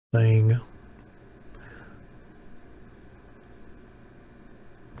thing.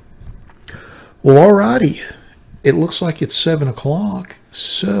 Well, alrighty. It looks like it's 7 o'clock,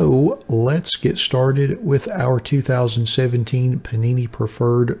 so let's get started with our 2017 Panini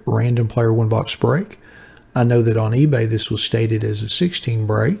Preferred Random Player One Box break. I know that on eBay this was stated as a 16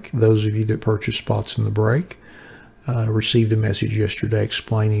 break. Those of you that purchased spots in the break received a message yesterday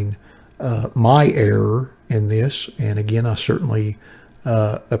explaining my error in this. And again, I certainly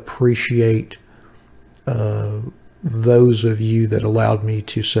appreciate those of you that allowed me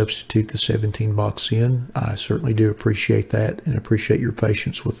to substitute the 17 box in. I certainly do appreciate that and appreciate your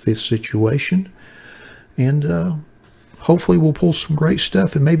patience with this situation. And hopefully we'll pull some great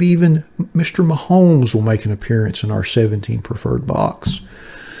stuff, and maybe even Mr. Mahomes will make an appearance in our 17 preferred box.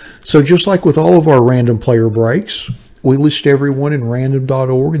 So just like with all of our random player breaks, we list everyone in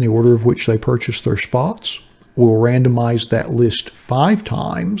random.org in the order of which they purchased their spots. We'll randomize that list 5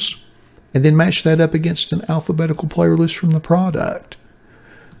 times and then match that up against an alphabetical player list from the product.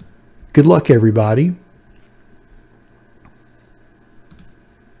 Good luck, everybody.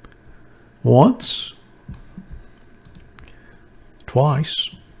 Once, twice,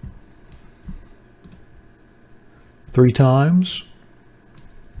 3 times,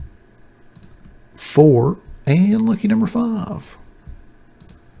 4, and lucky number 5.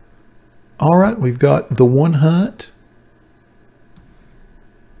 All right, we've got the one hunt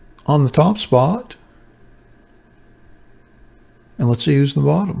on the top spot. And let's see who's in the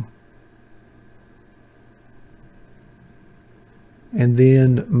bottom. And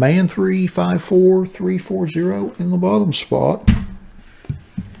then man 354340 in the bottom spot.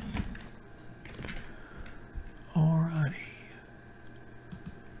 Alrighty.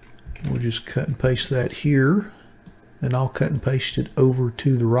 We'll just cut and paste that here. Then I'll cut and paste it over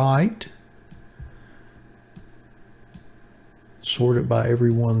to the right. Sort it by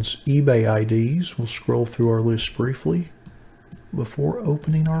everyone's eBay IDs. We'll scroll through our list briefly before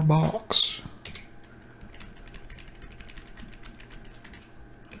opening our box.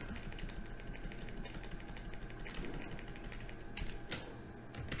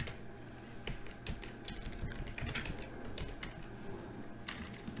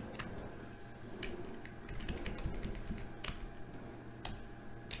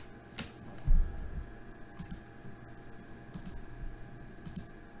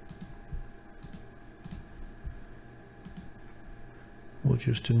 We'll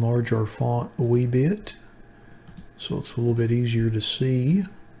just enlarge our font a wee bit so it's a little bit easier to see.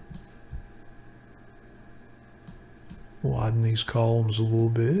 Widen these columns a little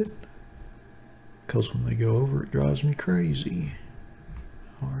bit because when they go over it drives me crazy.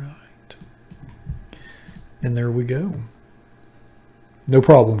 All right. And there we go. No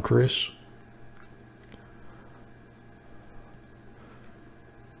problem, Chris.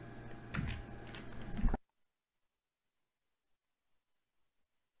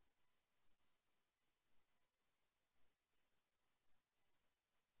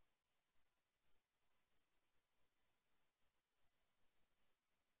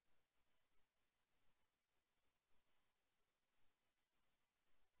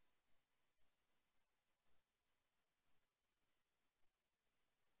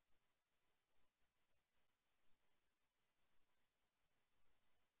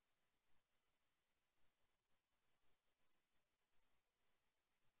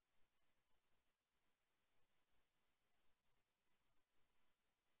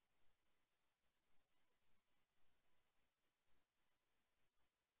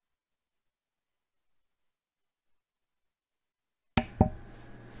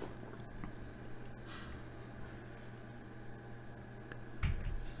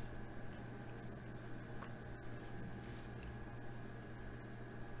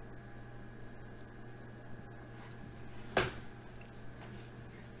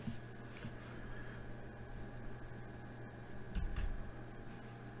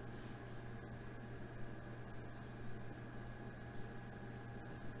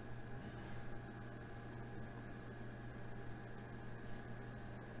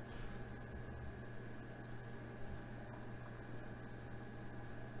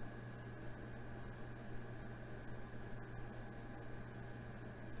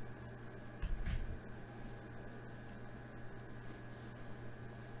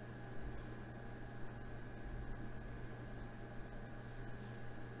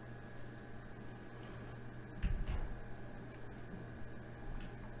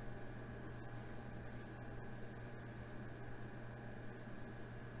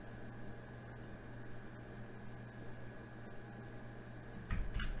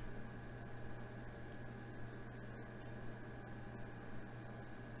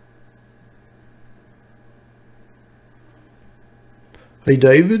 Hey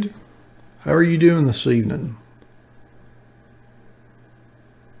David, how are you doing this evening?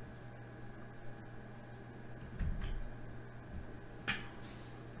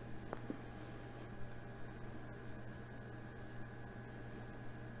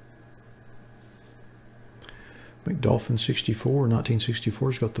 McDolphin 64,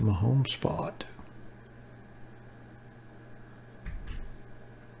 1964's got the Mahomes spot.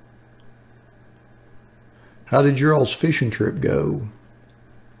 How did your all's fishing trip go?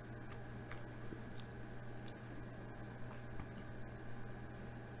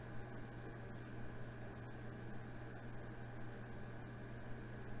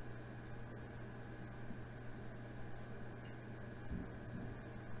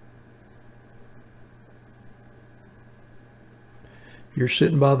 You're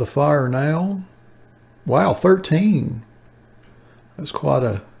sitting by the fire now? Wow, 13. That's quite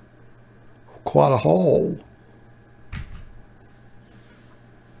a haul.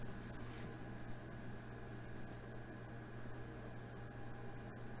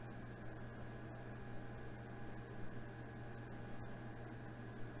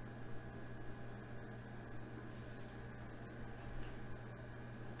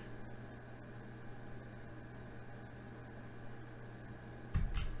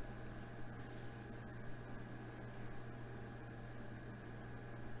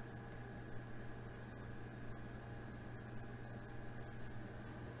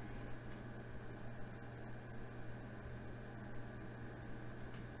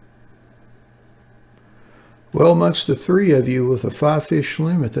 Well, amongst the three of you with a 5-fish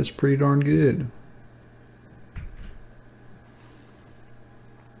limit, that's pretty darn good.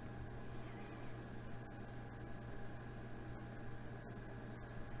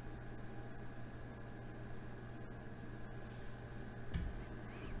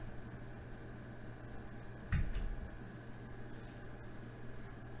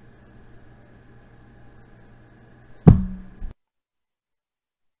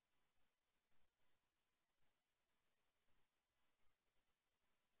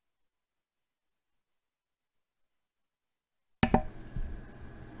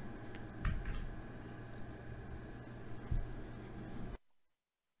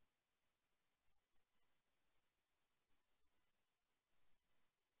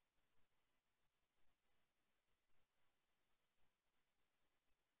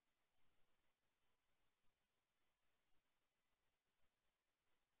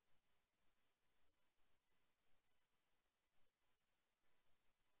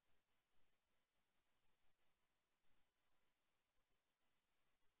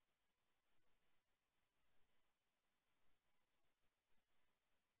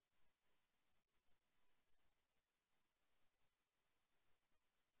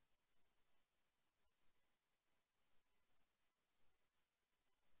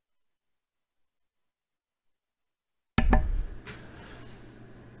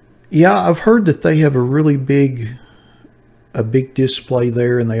 Yeah, I've heard that they have a big display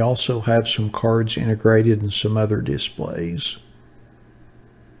there, and they also have some cards integrated in some other displays.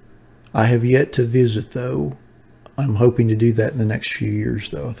 I have yet to visit, though. I'm hoping to do that in the next few years,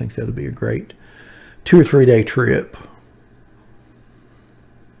 though. I think that'll be a great 2 or 3 day trip.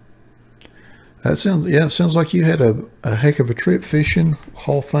 That sounds like you had a heck of a trip fishing.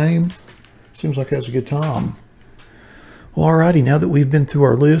 Hall of Fame. Seems like that was a good time. Well, alrighty, now that we've been through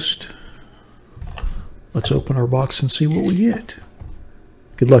our list, let's open our box and see what we get.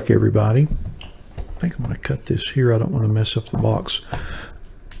 Good luck, everybody. I think I'm going to cut this here. I don't want to mess up the box.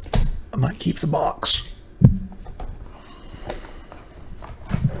 I might keep the box.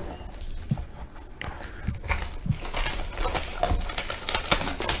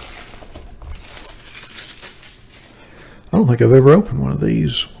 I don't think I've ever opened one of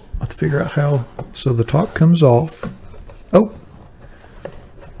these. I'll have to figure out how. So the top comes off. Oh,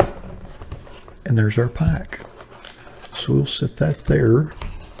 and there's our pack. So we'll set that there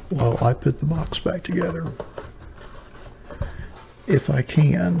while I put the box back together, if I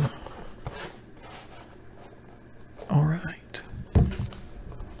can. All right.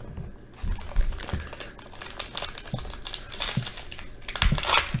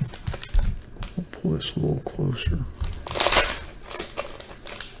 We'll pull this a little closer.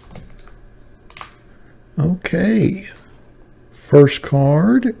 Okay. First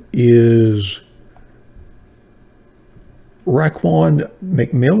card is Raquan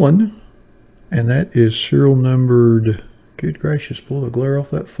McMillan, and that is serial numbered. Good gracious, pull the glare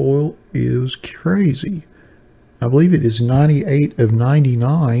off that foil is crazy. I believe it is 98 of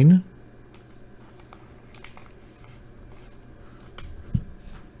 99.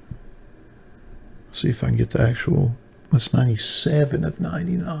 See if I can get the actual That's 97 of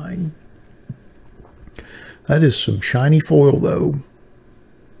 99. That is some shiny foil, though.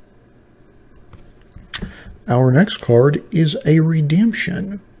 Our next card is a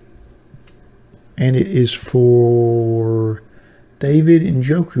redemption. And it is for David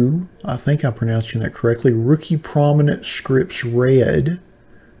Njoku. I think I'm pronouncing that correctly. Rookie Prominent Scripts Red.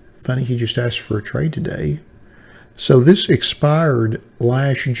 Funny he just asked for a trade today. So this expired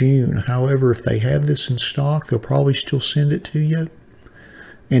last June. However, if they have this in stock, they'll probably still send it to you.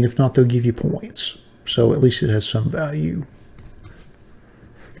 And if not, they'll give you points. So at least it has some value.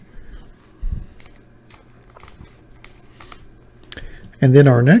 And then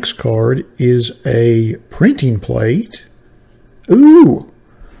our next card is a printing plate. Ooh!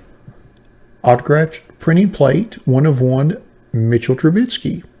 Autographed printing plate, 1 of 1, Mitchell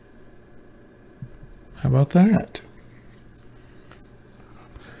Trubisky. How about that?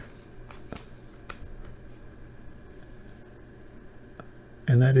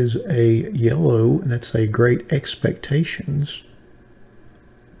 And that is a yellow, and that's a Great Expectations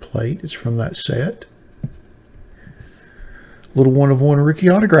plate. It's from that set. Little 1 of 1 rookie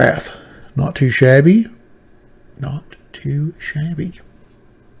autograph. Not too shabby. Not too shabby.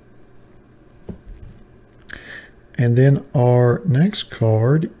 And then our next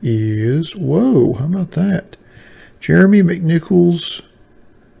card is, whoa, how about that? Jeremy McNichols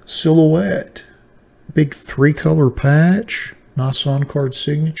Silhouette. Big 3-color patch. Nice on-card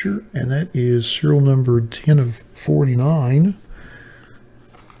signature. And that is serial number 10 of 49.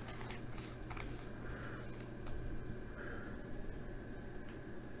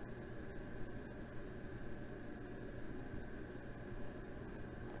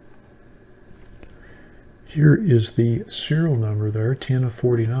 Here is the serial number there, 10 of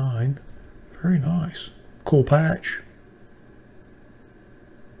 49. Very nice. Cool patch.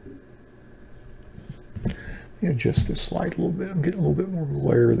 Adjust this light a little bit. I'm getting a little bit more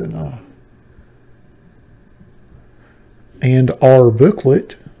glare than And our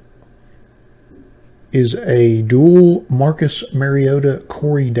booklet is a dual Marcus Mariota,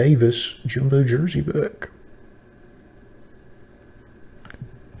 Corey Davis jumbo jersey book.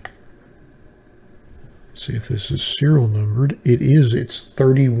 See if this is serial numbered. It is. It's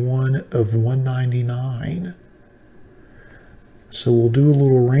 31 of 199. So we'll do a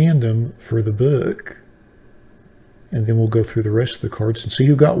little random for the book, and then we'll go through the rest of the cards and see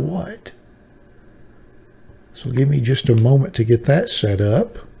who got what. So give me just a moment to get that set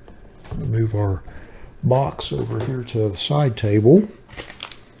up. I'll move our box over here to the side table.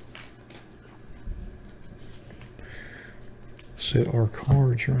 Set our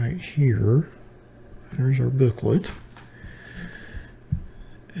cards right here. There's our booklet.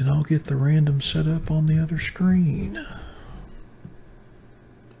 And I'll get the random set up on the other screen.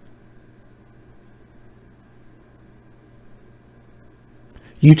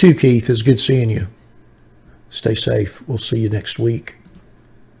 You too, Keith. It's good seeing you. Stay safe. We'll see you next week.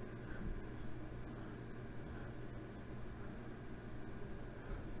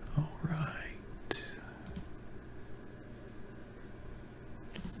 All right.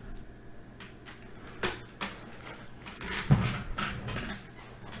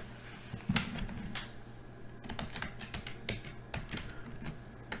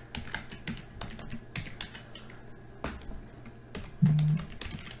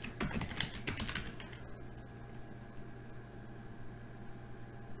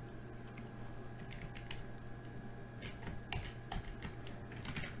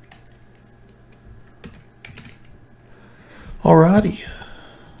 Alrighty,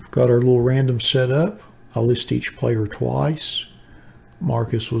 got our little random set up. I'll list each player twice.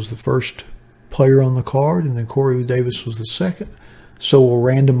 Marcus was the first player on the card, and then Corey Davis was the second. So we'll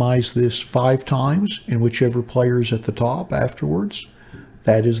randomize this 5 times, and whichever player is at the top afterwards,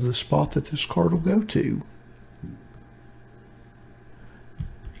 that is the spot that this card will go to.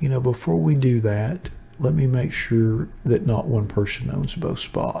 You know, before we do that, let me make sure that not one person owns both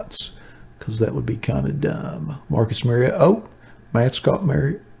spots, because that would be kind of dumb. Marcus Mariota. Oh, Matt's got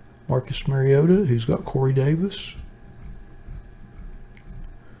Marcus Mariota, who's got Corey Davis.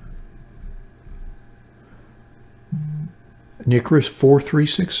 Nicholas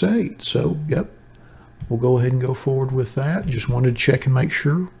 4368. So, yep, we'll go ahead and go forward with that. Just wanted to check and make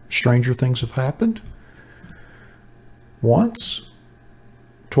sure. Stranger things have happened. Once,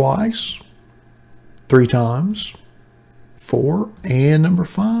 twice, 3 times, 4, and number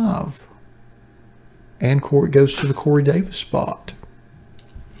 5. And Corey goes to the Corey Davis spot.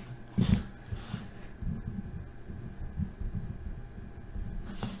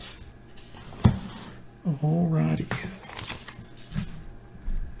 Alrighty.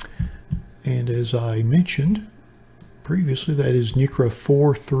 And as I mentioned, previously. That is Necro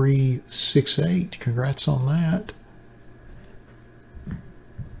 4368. Congrats on that.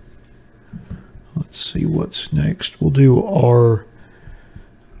 Let's see what's next. We'll do our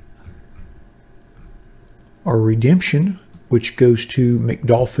redemption, which goes to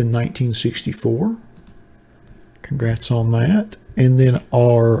McDolphin 1964. Congrats on that. And then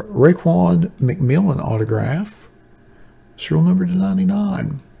our Raekwon McMillan autograph, serial number to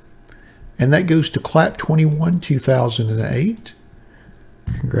 99. And that goes to Clap 21 2008.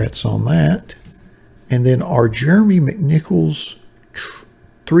 Congrats on that. And then our Jeremy McNichols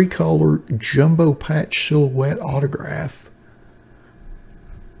 3-color jumbo patch silhouette autograph.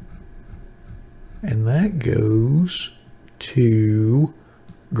 And that goes to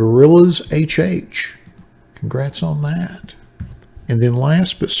Gorillas HH. Congrats on that. And then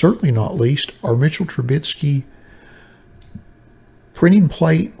last but certainly not least, our Mitchell Trubisky printing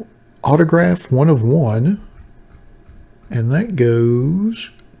plate autograph 1 of 1. And that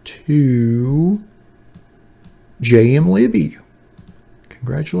goes to J.M. Libby.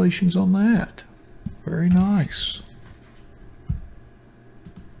 Congratulations on that. Very nice.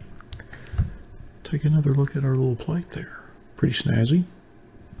 Take another look at our little plate there. Pretty snazzy.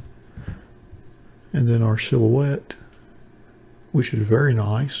 And then our silhouette, which is very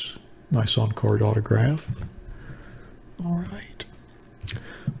nice. Nice on-card autograph. All right.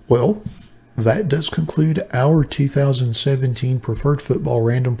 Well, that does conclude our 2017 Preferred Football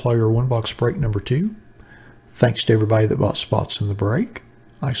Random Player 1-Box Break number 2. Thanks to everybody that bought spots in the break.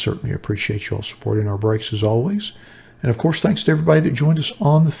 I certainly appreciate you all supporting our breaks as always. And of course, thanks to everybody that joined us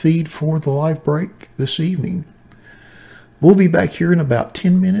on the feed for the live break this evening. We'll be back here in about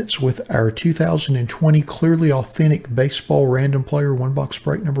 10 minutes with our 2020 Clearly Authentic Baseball Random Player 1-Box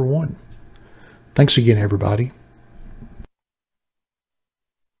Break number 1. Thanks again, everybody.